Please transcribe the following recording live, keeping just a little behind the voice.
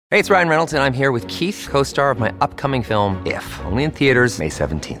Hey, it's Ryan Reynolds, and I'm here with Keith, co-star of my upcoming film, If, only in theaters May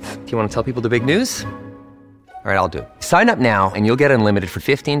 17th. Do you want to tell people the big news? All right, I'll do it. Sign up now and you'll get unlimited for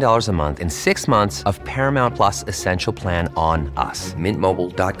 $15 a month and 6 months of Paramount Plus Essential Plan on us.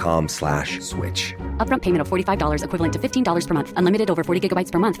 MintMobile.com/switch. Upfront payment of $45 equivalent to $15 per month. Unlimited over 40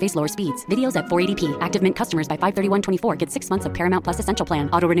 gigabytes per month. Face lower speeds. Videos at 480p. Active Mint customers by 531.24 get 6 months of Paramount Plus Essential Plan.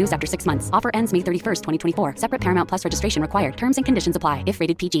 Auto renews after 6 months. Offer ends May 31st, 2024. Separate Paramount Plus registration required. Terms and conditions apply if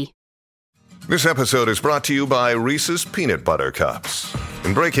rated PG. This episode is brought to you by Reese's Peanut Butter Cups.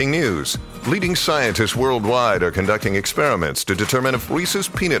 In breaking news, leading scientists worldwide are conducting experiments to determine if Reese's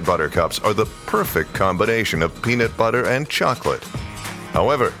Peanut Butter Cups are the perfect combination of peanut butter and chocolate.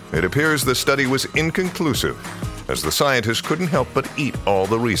 However, it appears the study was inconclusive, as the scientists couldn't help but eat all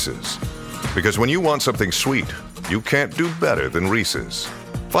the Reese's. Because when you want something sweet, you can't do better than Reese's.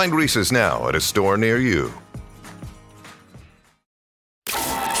 Find Reese's now at a store near you.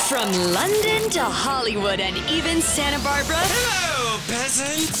 From London to Hollywood and even Santa Barbara. Hello,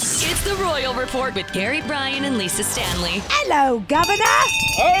 peasants. It's the Royal Report with Gary Bryan and Lisa Stanley. Hello, Governor.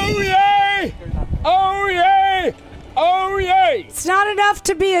 Oh, yay! Oh, yay! Oh, yay! It's not enough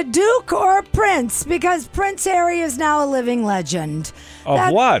to be a duke or a prince, because Prince Harry is now a living legend.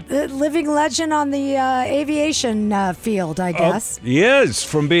 Of what? Living legend on the aviation field, I guess. He is,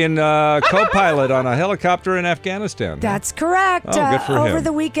 from being co-pilot on a helicopter in Afghanistan. That's correct. Oh, good for him. Over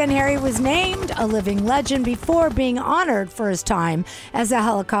the weekend, Harry was named a living legend before being honored for his time as a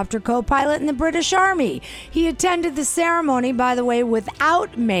helicopter co-pilot in the British Army. He attended the ceremony, by the way,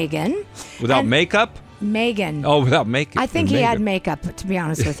 without Meghan. Without makeup? Meghan. Oh, without makeup. I think he had makeup, to be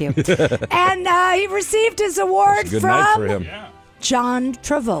honest with you. And he received his award Good night for from him. John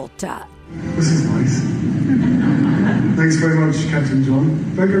Travolta. This is nice. Thanks very much, Captain John.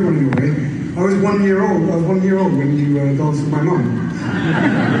 Thank you for running away. I was 1 year old. I was 1 year old when you danced with my mum.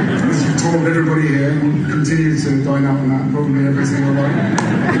 As you told everybody here, and continue to dine out on that probably every single night.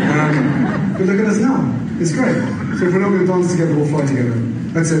 But look at us now. It's great. So if we're not going to dance together, we'll fly together.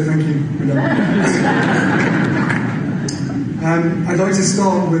 That's it. Thank you. We're done. I'd like to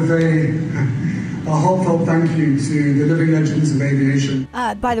start with a heartfelt thank you to the living legends of aviation.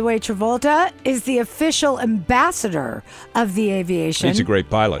 By the way, Travolta is the official ambassador of the aviation. He's a great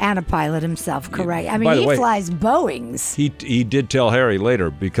pilot. And a pilot himself, correct. I By mean, the he way, flies Boeings. He did tell Harry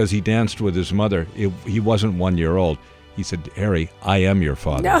later, because he danced with his mother. He wasn't 1 year old. He said, "Harry, I am your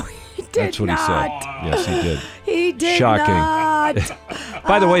father." No, he did That's what not. he said. Yes, he did. He did Shocking. not.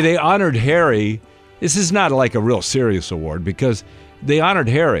 By the way, they honored Harry. This is not like a real serious award, because they honored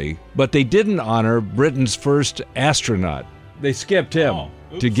Harry, but they didn't honor Britain's first astronaut. They skipped him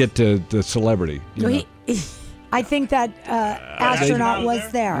to get to the celebrity. I think that astronaut was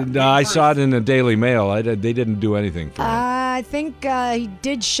there. I saw it in the Daily Mail. They didn't do anything for him. I think he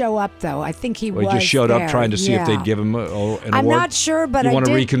did show up, though. I think he was He just showed there. up trying to see if they'd give him an award. I'm not sure, but you I want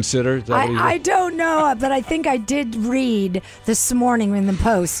to did, reconsider? Is that what he I did? don't know, but I think I did read this morning in the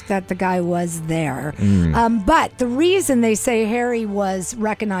Post that the guy was there. But the reason they say Harry was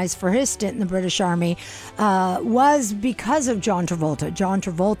recognized for his stint in the British Army was because of John Travolta. John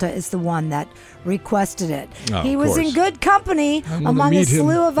Travolta is the one that requested it. Oh, he was in good company among a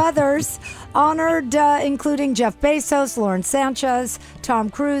slew of others, honored including Jeff Bezos, Lauren Sanchez, Tom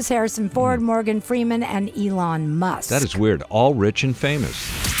Cruise, Harrison Ford, Morgan Freeman, and Elon Musk. That is weird. All rich and famous.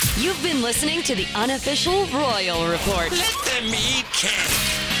 You've been listening to the unofficial Royal Report. Let them eat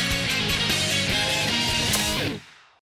cake.